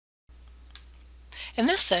In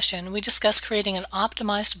this session, we discuss creating an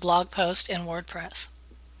optimized blog post in WordPress.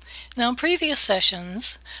 Now, in previous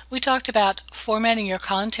sessions, we talked about formatting your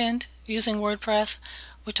content using WordPress.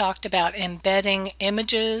 We talked about embedding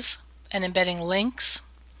images and embedding links.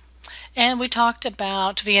 And we talked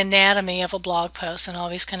about the anatomy of a blog post and all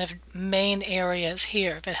these kind of main areas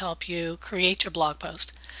here that help you create your blog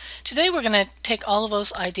post. Today, we're going to take all of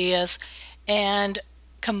those ideas and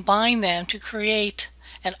combine them to create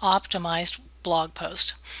an optimized blog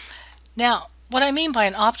post. Now, what I mean by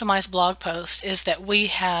an optimized blog post is that we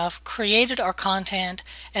have created our content,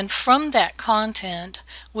 and from that content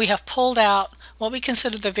we have pulled out what we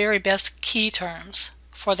consider the very best key terms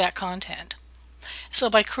for that content.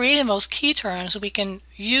 So by creating those key terms, we can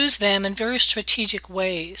use them in very strategic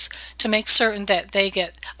ways to make certain that they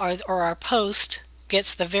get our post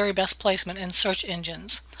gets the very best placement in search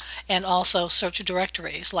engines and also search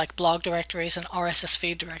directories like blog directories and RSS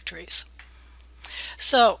feed directories.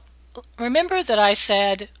 So remember that I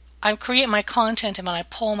said I create my content and then I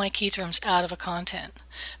pull my key terms out of a content.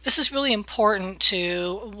 This is really important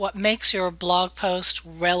to what makes your blog post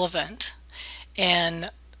relevant and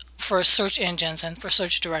for search engines and for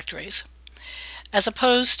search directories. As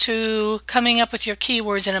opposed to coming up with your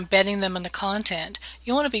keywords and embedding them in the content,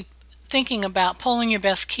 you want to be thinking about pulling your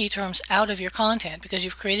best key terms out of your content because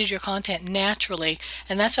you've created your content naturally,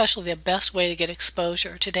 and that's actually the best way to get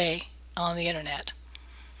exposure today on the internet.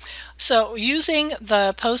 So using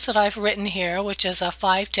the post that I've written here, which is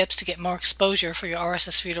 5 tips to get more exposure for your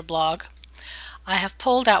RSS feeder blog, I have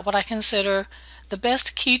pulled out what I consider the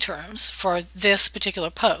best key terms for this particular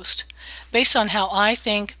post based on how I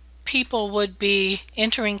think people would be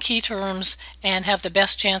entering key terms and have the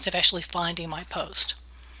best chance of actually finding my post.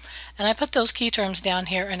 And I put those key terms down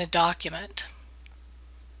here in a document.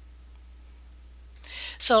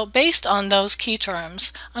 So based on those key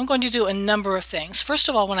terms, I'm going to do a number of things. First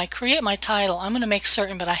of all, when I create my title, I'm going to make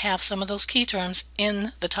certain that I have some of those key terms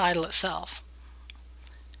in the title itself.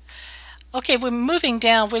 Okay, we're moving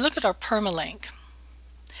down. We look at our permalink.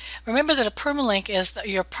 Remember that a permalink is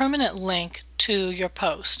your permanent link to your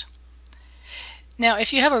post. Now,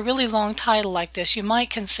 if you have a really long title like this, you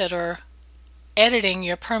might consider editing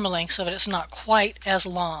your permalink so that it's not quite as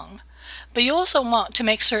long. But you also want to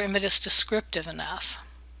make certain that it's descriptive enough.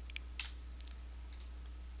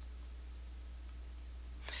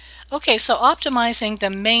 Okay, so optimizing the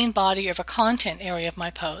main body of a content area of my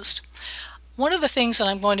post. One of the things that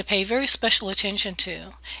I'm going to pay very special attention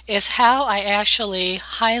to is how I actually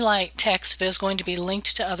highlight text that is going to be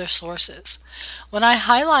linked to other sources. When I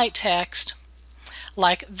highlight text,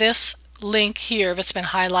 like this link here that's been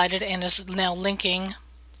highlighted and is now linking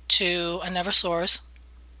to another source,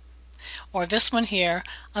 or this one here,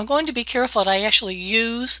 I'm going to be careful that I actually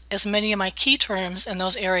use as many of my key terms in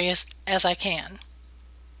those areas as I can.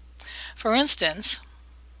 For instance,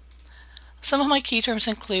 some of my key terms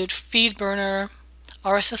include feed burner,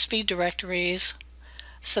 RSS feed directories,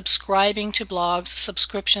 subscribing to blogs,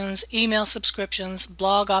 subscriptions, email subscriptions,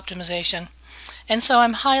 blog optimization. And so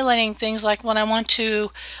I'm highlighting things like when I want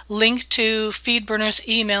to link to FeedBurner's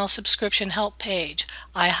email subscription help page,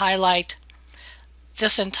 I highlight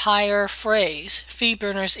this entire phrase,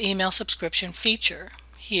 FeedBurner's email subscription feature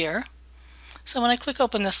here. So when I click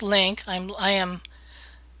open this link, I am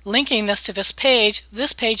linking this to this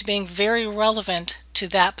page being very relevant to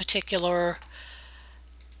that particular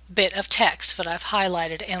bit of text that I've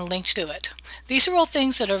highlighted and linked to it. These are all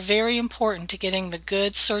things that are very important to getting the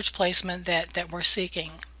good search placement that we're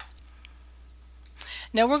seeking.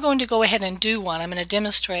 Now we're going to go ahead and do one. I'm going to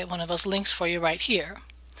demonstrate one of those links for you right here.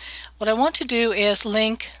 What I want to do is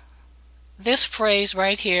link this phrase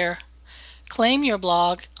right here, claim your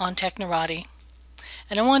blog on Technorati,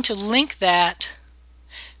 and I want to link that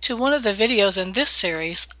to one of the videos in this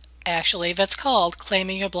series actually that's called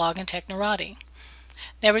Claiming Your Blog in Technorati.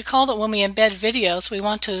 Now recall that when we embed videos, we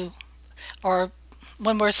want to, or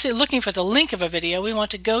when we're looking for the link of a video, we want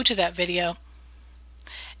to go to that video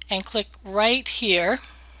and click right here,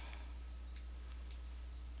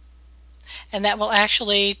 and that will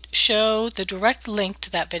actually show the direct link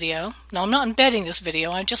to that video. Now I'm not embedding this video,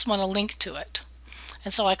 I just want to link to it.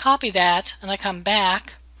 And so I copy that and I come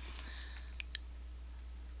back,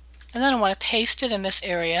 and then I want to paste it in this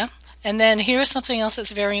area. And then here's something else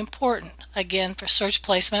that's very important, again for search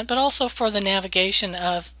placement, but also for the navigation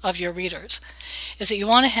of your readers, is that you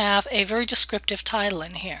want to have a very descriptive title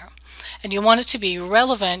in here. And you want it to be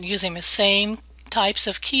relevant using the same types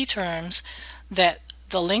of key terms that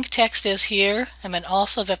the link text is here, and then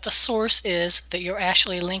also that the source is that you're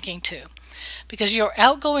actually linking to. Because your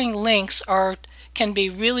outgoing links are can be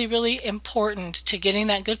really, really important to getting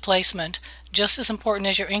that good placement, just as important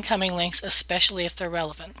as your incoming links, especially if they're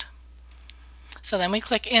relevant. So then we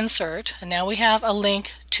click Insert, and now we have a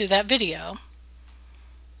link to that video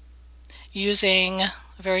using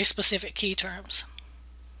very specific key terms.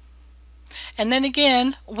 And then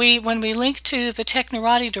again, when we link to the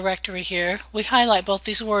Technorati directory here, we highlight both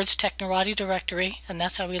these words, Technorati directory, and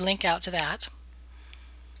that's how we link out to that.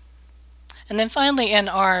 And then finally, in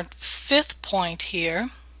our fifth point here,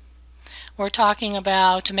 we're talking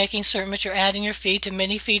about making certain that you're adding your feed to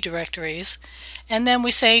many feed directories. And then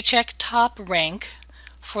we say check top rank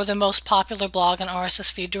for the most popular blog and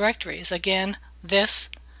RSS feed directories. Again, this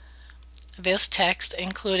text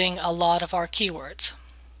including a lot of our keywords.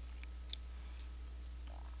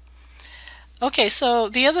 Okay, so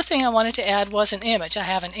the other thing I wanted to add was an image. I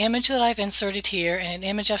have an image that I've inserted here and an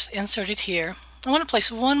image I've inserted here. I want to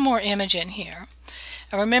place one more image in here.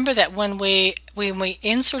 And remember that when we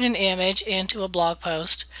insert an image into a blog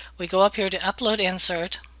post, we go up here to Upload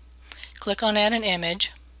Insert, click on Add an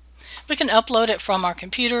Image. We can upload it from our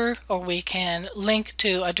computer or we can link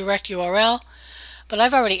to a direct URL, but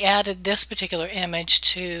I've already added this particular image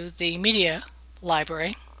to the media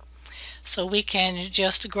library. So we can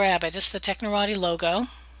just grab it. It's the Technorati logo.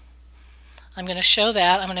 I'm going to show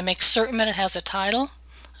that. I'm going to make certain that it has a title.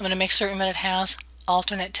 I'm going to make certain that it has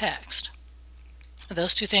alternate text.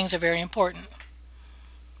 Those two things are very important.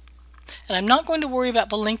 And I'm not going to worry about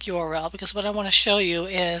the link URL because what I want to show you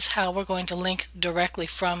is how we're going to link directly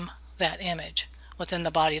from that image within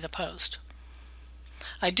the body of the post.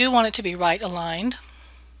 I do want it to be right aligned.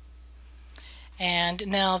 And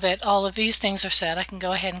now that all of these things are set, I can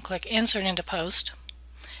go ahead and click Insert into Post.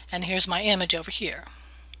 And here's my image over here.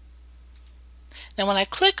 Now when I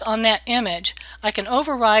click on that image, I can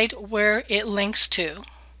override where it links to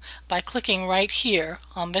by clicking right here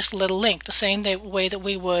on this little link, the same way that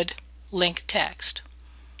we would link text.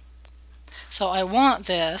 So I want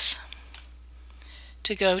this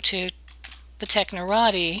to go to the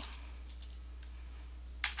Technorati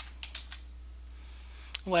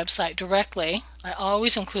website directly. I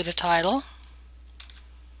always include a title.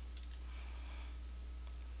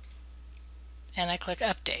 And I click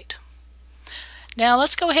Update. Now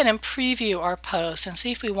let's go ahead and preview our post and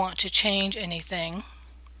see if we want to change anything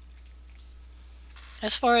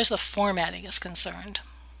as far as the formatting is concerned.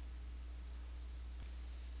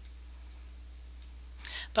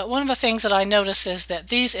 But one of the things that I notice is that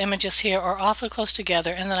these images here are awfully close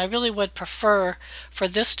together, and that I really would prefer for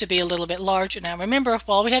this to be a little bit larger. Now remember,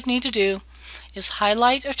 all we need to do is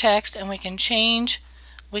highlight our text, and we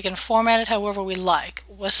can format it however we like,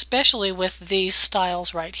 especially with these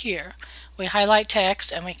styles right here. We highlight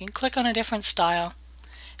text and we can click on a different style,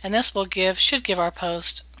 and this should give our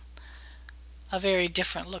post a very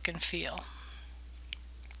different look and feel.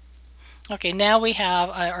 Okay, now we have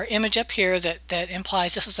our image up here that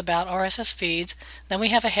implies this is about RSS feeds. Then we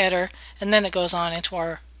have a header, and then it goes on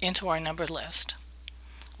into our numbered list,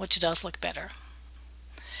 which does look better.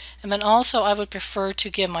 And then also I would prefer to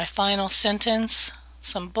give my final sentence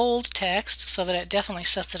some bold text so that it definitely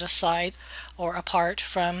sets it aside or apart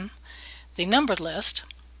from the numbered list.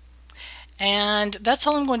 And that's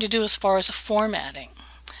all I'm going to do as far as formatting,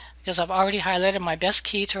 because I've already highlighted my best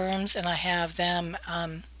key terms and I have them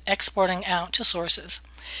exporting out to sources.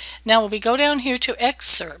 Now when we go down here to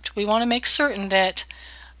excerpt, we want to make certain that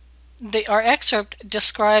our excerpt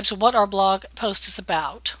describes what our blog post is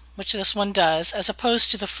about, which this one does, as opposed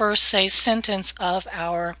to the first, say, sentence of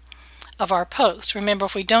our post. Remember,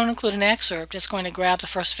 if we don't include an excerpt, it's going to grab the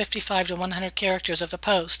first 55 to 100 characters of the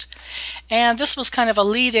post. And this was kind of a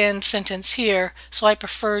lead-in sentence here, so I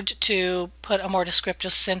preferred to put a more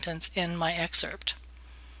descriptive sentence in my excerpt.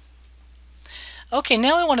 Okay,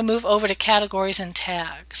 now I want to move over to categories and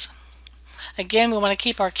tags. Again, we want to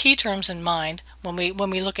keep our key terms in mind when we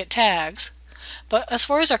look at tags. But as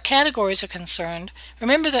far as our categories are concerned,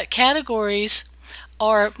 remember that categories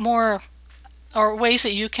are ways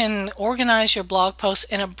that you can organize your blog posts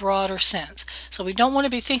in a broader sense. So we don't want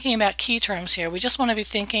to be thinking about key terms here. We just want to be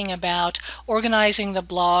thinking about organizing the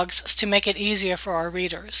blogs to make it easier for our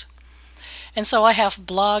readers. And so I have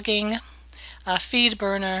blogging, feed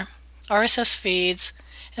burner, RSS feeds,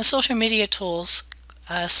 and social media tools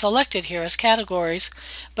selected here as categories,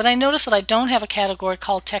 but I notice that I don't have a category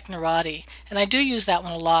called Technorati, and I do use that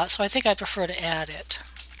one a lot, so I think I prefer to add it.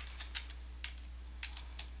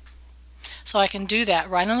 So I can do that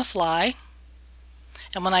right on the fly,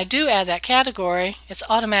 and when I do add that category, it's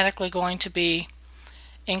automatically going to be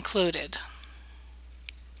included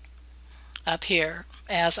up here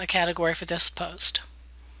as a category for this post.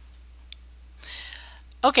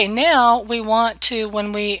 Okay, now we want to,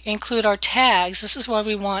 when we include our tags, this is where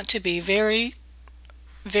we want to be very,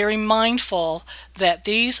 very mindful that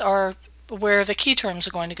these are where the key terms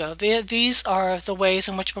are going to go. These are the ways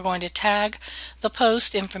in which we're going to tag the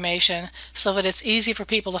post information so that it's easy for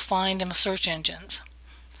people to find in the search engines.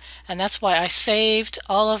 And that's why I saved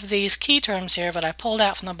all of these key terms here that I pulled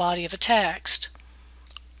out from the body of the text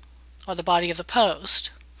or the body of the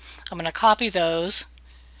post. I'm going to copy those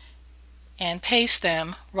and paste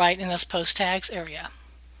them right in this post tags area.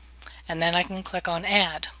 And then I can click on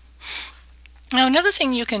add. Now another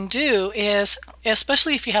thing you can do is,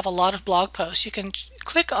 especially if you have a lot of blog posts, you can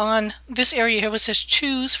click on this area here which says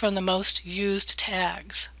choose from the most used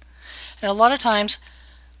tags. And a lot of times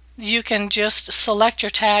you can just select your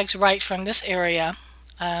tags right from this area.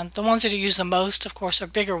 The ones that are used the most, of course, are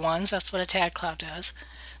bigger ones. That's what a tag cloud does.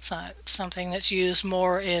 So something that's used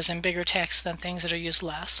more is in bigger text than things that are used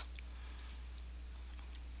less.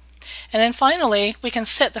 And then finally, we can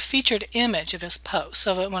set the featured image of this post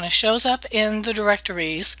so that when it shows up in the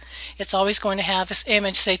directories, it's always going to have this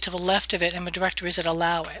image, say, to the left of it in the directories that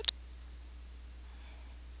allow it.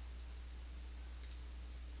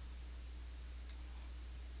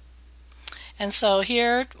 And so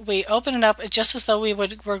here we open it up just as though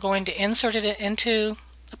we're going to insert it into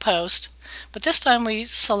the post, but this time we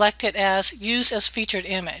select it as use as featured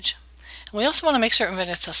image. And we also want to make certain that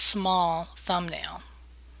it's a small thumbnail.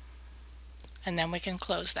 And then we can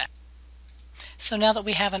close that. So now that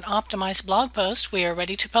we have an optimized blog post, we are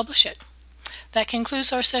ready to publish it. That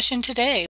concludes our session today.